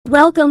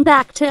Welcome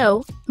back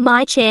to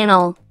my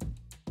channel.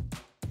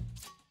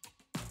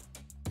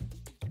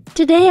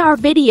 Today our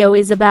video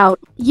is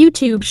about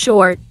YouTube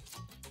Short.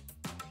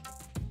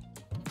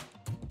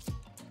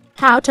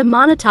 How to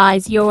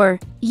monetize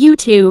your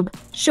YouTube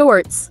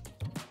Shorts.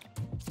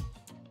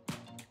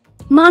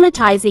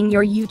 Monetizing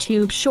your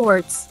YouTube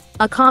Shorts,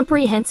 a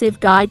comprehensive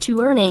guide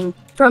to earning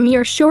from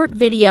your short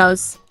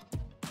videos.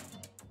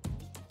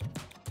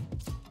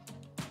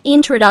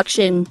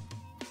 Introduction.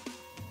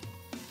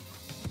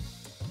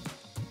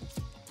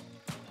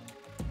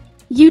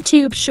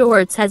 YouTube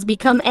Shorts has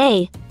become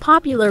a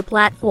popular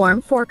platform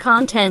for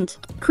content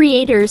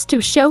creators to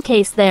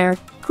showcase their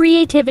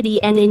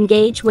creativity and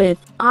engage with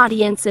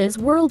audiences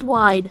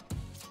worldwide.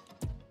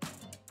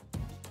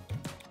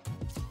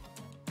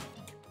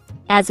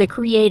 As a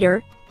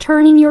creator,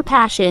 turning your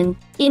passion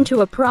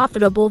into a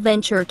profitable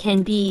venture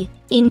can be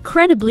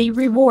incredibly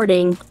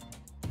rewarding.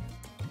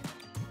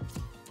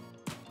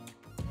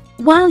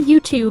 While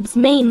YouTube's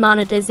main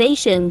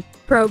monetization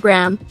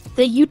program,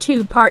 the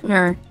YouTube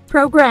Partner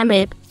Program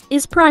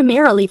is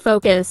primarily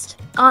focused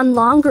on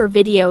longer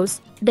videos,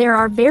 there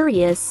are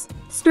various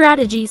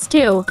strategies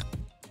to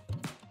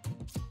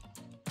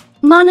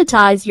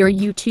monetize your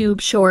YouTube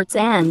Shorts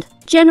and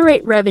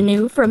generate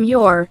revenue from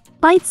your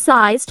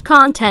bite-sized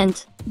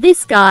content.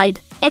 This guide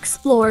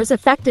explores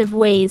effective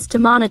ways to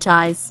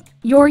monetize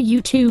your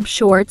YouTube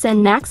Shorts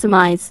and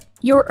maximize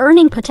your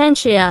earning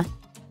potential.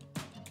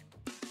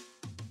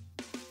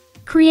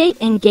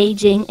 Create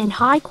engaging and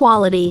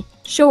high-quality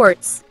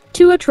shorts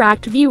to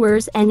attract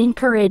viewers and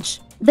encourage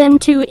them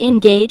to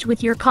engage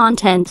with your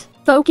content.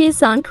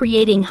 Focus on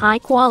creating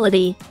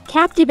high-quality,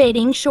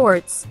 captivating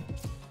shorts.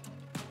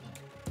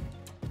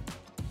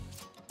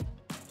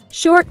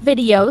 Short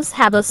videos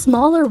have a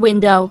smaller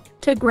window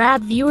to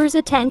grab viewers'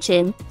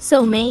 attention,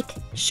 so make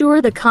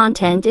sure the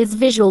content is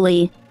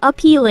visually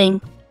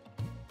appealing,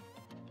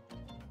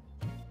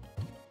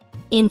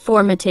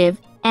 informative,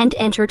 and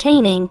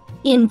entertaining.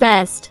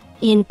 Invest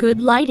in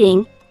good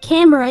lighting,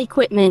 camera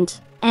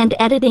equipment, and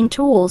editing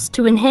tools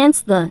to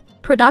enhance the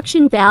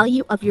production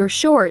value of your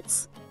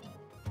shorts.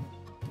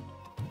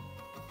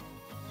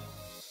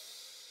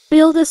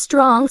 Build a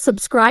strong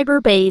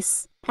subscriber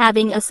base.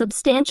 Having a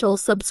substantial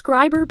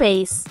subscriber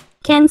base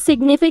can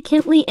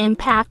significantly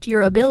impact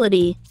your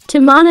ability to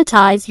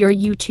monetize your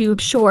YouTube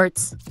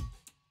Shorts.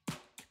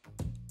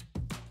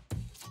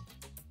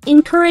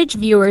 Encourage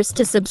viewers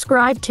to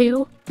subscribe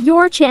to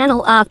your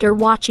channel after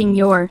watching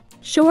your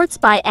shorts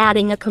by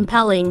adding a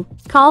compelling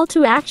call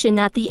to action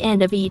at the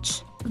end of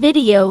each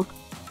video.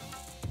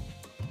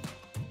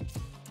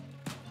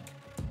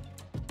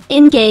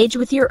 Engage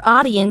with your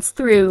audience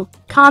through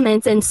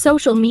comments and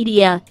social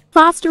media,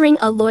 fostering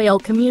a loyal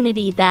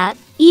community that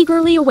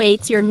eagerly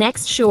awaits your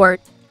next short.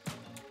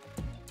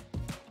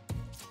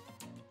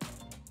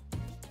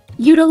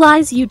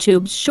 Utilize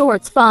YouTube's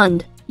Shorts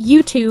Fund.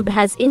 YouTube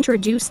has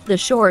introduced the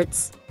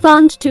Shorts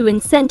Fund to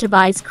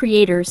incentivize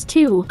creators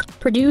to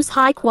produce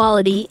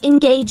high-quality,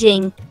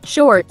 engaging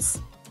shorts.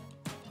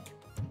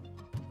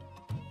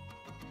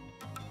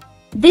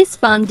 This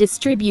fund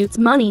distributes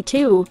money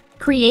to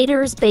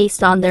creators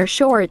based on their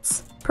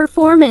shorts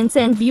performance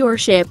and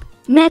viewership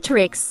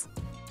metrics.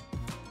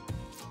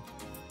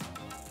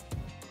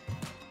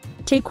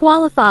 To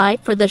qualify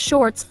for the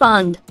Shorts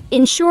Fund,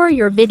 ensure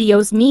your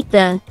videos meet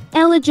the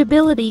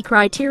eligibility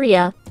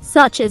criteria,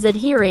 such as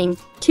adhering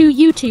to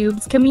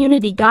YouTube's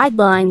community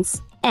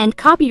guidelines and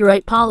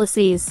copyright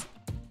policies.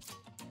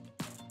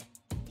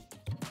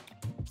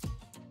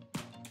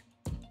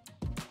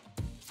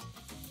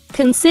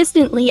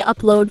 Consistently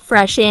upload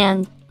fresh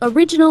and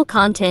original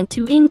content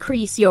to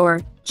increase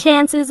your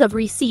chances of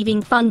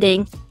receiving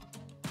funding.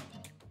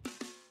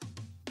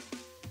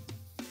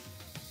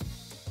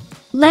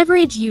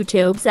 Leverage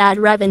YouTube's ad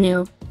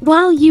revenue.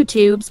 While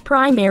YouTube's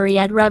primary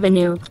ad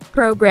revenue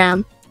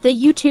program, the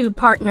YouTube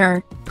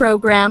Partner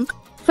Program,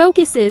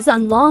 focuses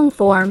on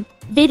long-form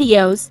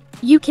videos,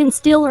 you can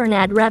still earn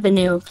ad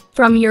revenue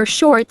from your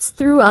shorts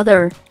through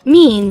other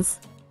means.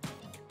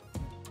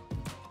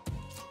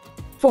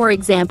 For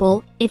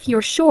example, if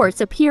your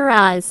shorts appear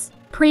as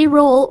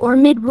pre-roll or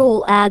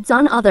mid-roll ads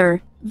on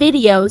other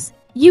videos,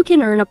 you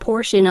can earn a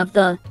portion of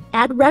the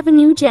ad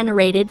revenue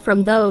generated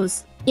from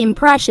those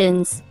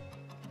impressions.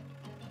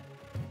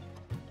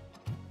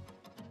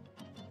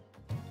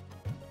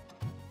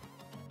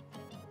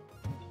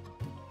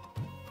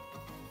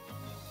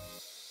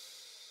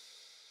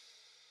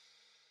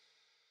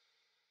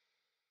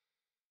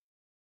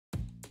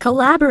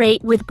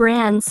 Collaborate with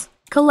brands.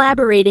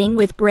 Collaborating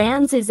with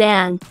brands is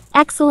an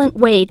excellent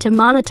way to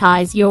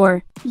monetize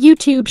your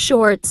YouTube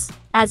Shorts.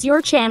 As your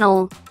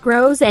channel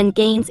grows and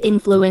gains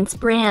influence,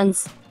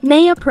 brands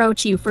may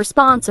approach you for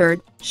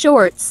sponsored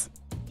shorts.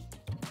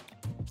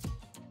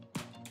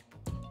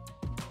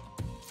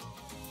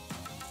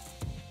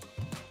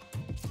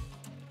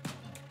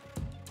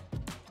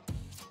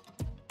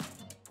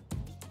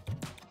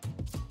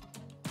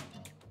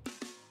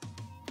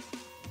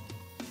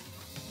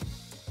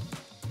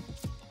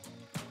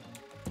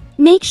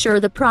 Make sure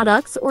the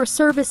products or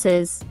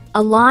services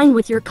align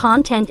with your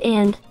content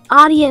and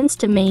audience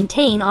to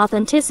maintain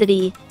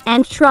authenticity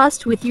and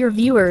trust with your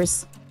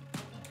viewers.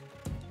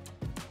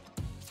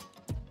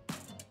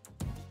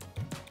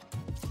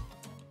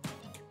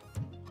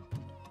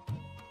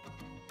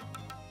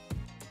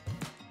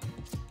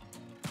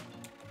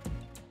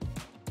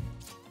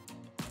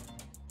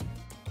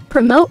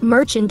 Promote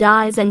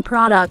merchandise and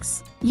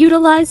products.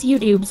 Utilize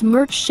YouTube's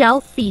merch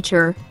shelf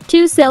feature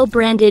to sell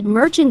branded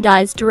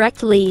merchandise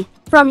directly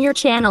from your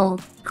channel.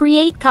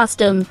 Create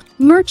custom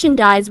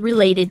merchandise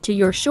related to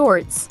your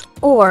shorts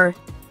or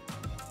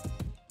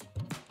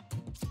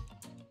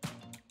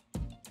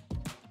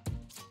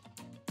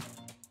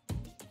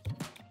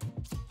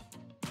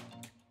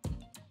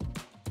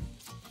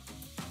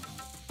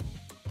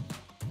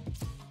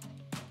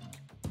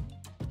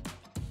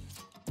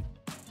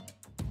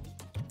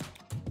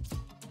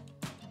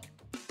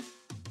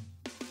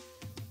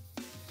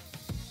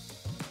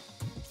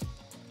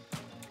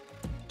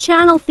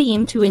channel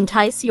theme to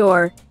entice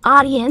your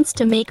audience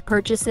to make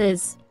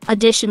purchases.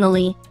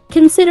 Additionally,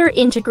 consider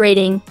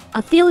integrating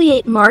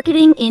affiliate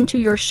marketing into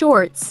your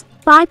shorts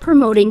by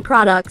promoting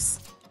products.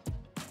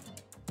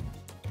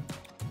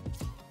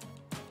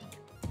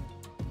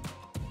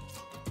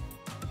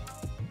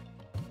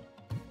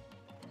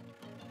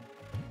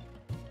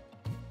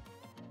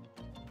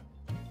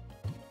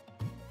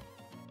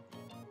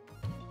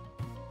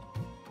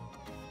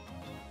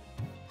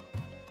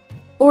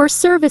 Or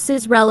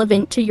services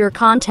relevant to your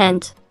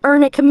content.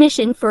 Earn a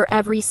commission for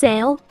every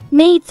sale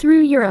made through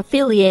your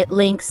affiliate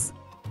links.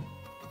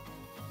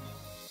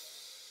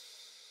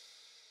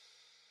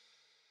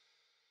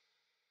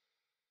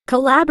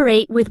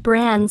 Collaborate with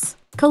brands.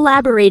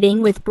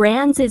 Collaborating with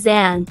brands is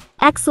an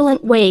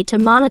excellent way to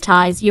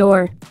monetize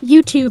your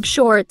YouTube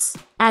shorts.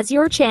 As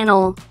your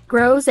channel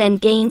grows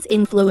and gains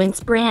influence,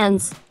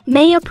 brands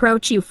may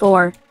approach you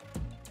for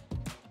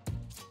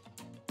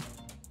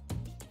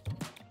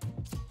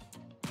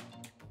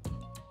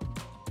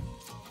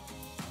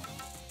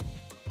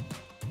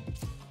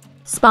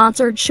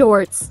sponsored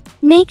shorts.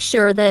 Make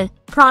sure the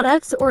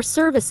products or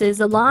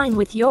services align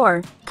with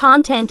your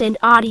content and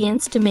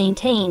audience to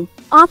maintain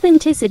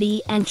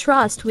authenticity and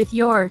trust with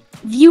your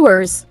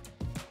viewers.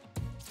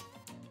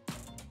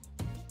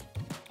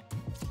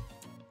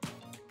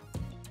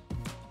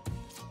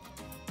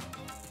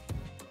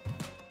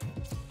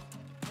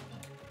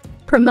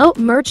 Promote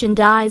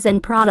merchandise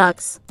and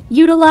products.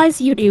 Utilize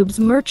YouTube's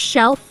merch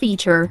shelf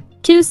feature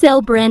to sell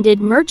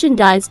branded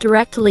merchandise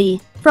directly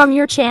from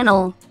your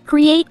channel.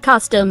 Create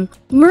custom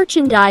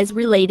merchandise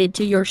related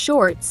to your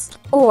shorts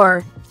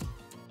or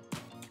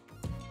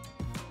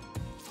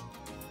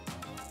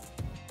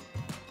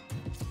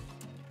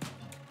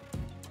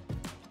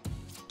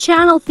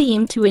channel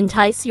theme to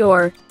entice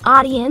your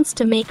audience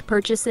to make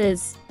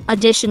purchases.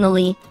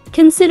 Additionally,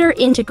 consider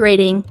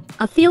integrating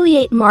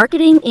affiliate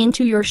marketing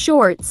into your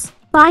shorts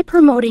by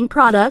promoting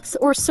products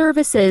or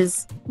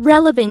services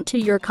relevant to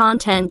your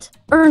content.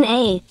 Earn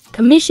a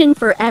commission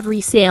for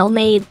every sale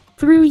made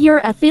through your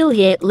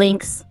affiliate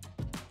links.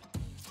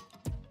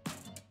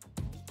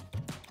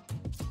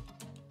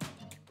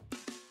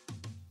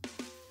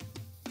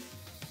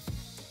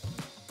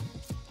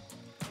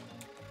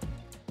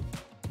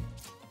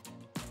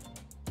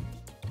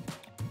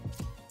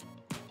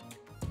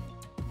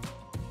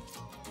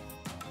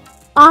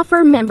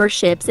 Offer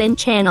memberships and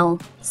channel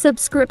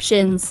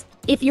subscriptions.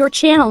 If your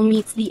channel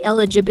meets the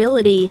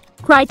eligibility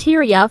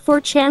criteria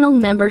for channel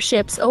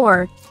memberships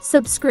or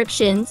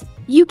subscriptions,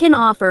 you can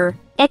offer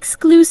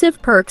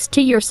exclusive perks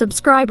to your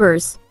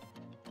subscribers.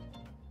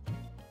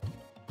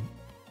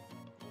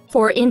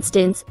 For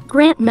instance,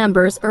 grant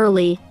members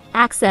early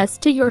access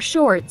to your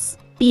shorts,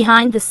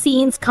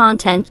 behind-the-scenes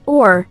content,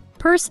 or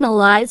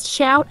personalized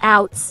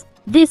shout-outs.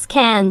 This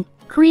can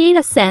create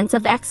a sense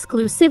of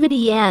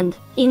exclusivity and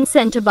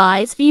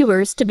incentivize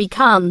viewers to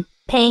become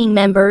paying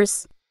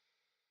members.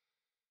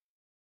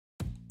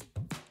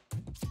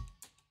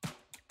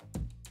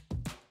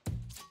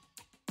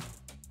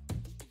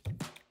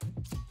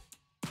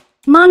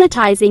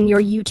 Monetizing your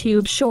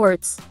YouTube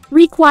shorts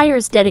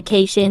requires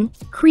dedication,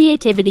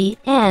 creativity,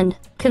 and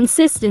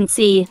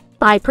consistency.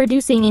 By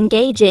producing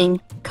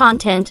engaging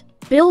content,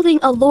 building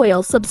a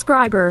loyal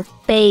subscriber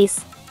base,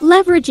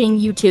 leveraging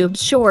YouTube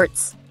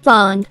shorts,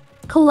 fund,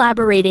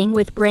 collaborating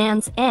with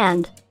brands,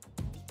 and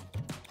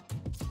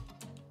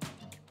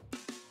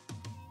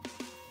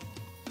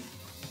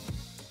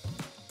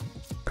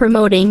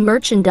promoting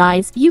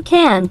merchandise, you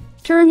can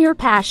turn your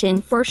passion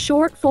for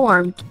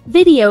short-form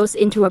videos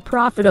into a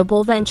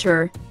profitable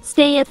venture.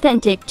 Stay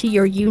authentic to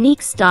your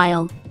unique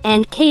style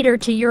and cater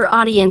to your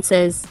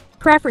audience's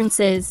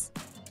preferences.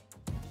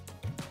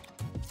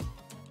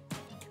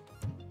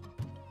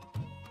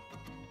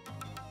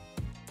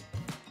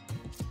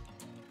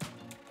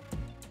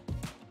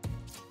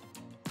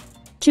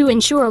 To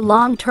ensure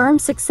long-term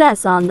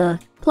success on the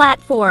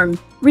platform,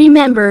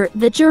 remember,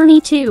 the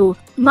journey to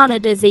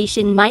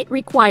monetization might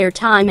require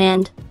time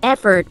and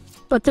effort,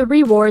 but the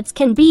rewards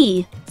can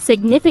be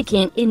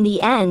significant in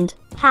the end.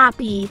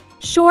 Happy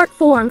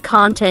short-form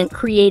content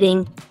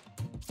creating.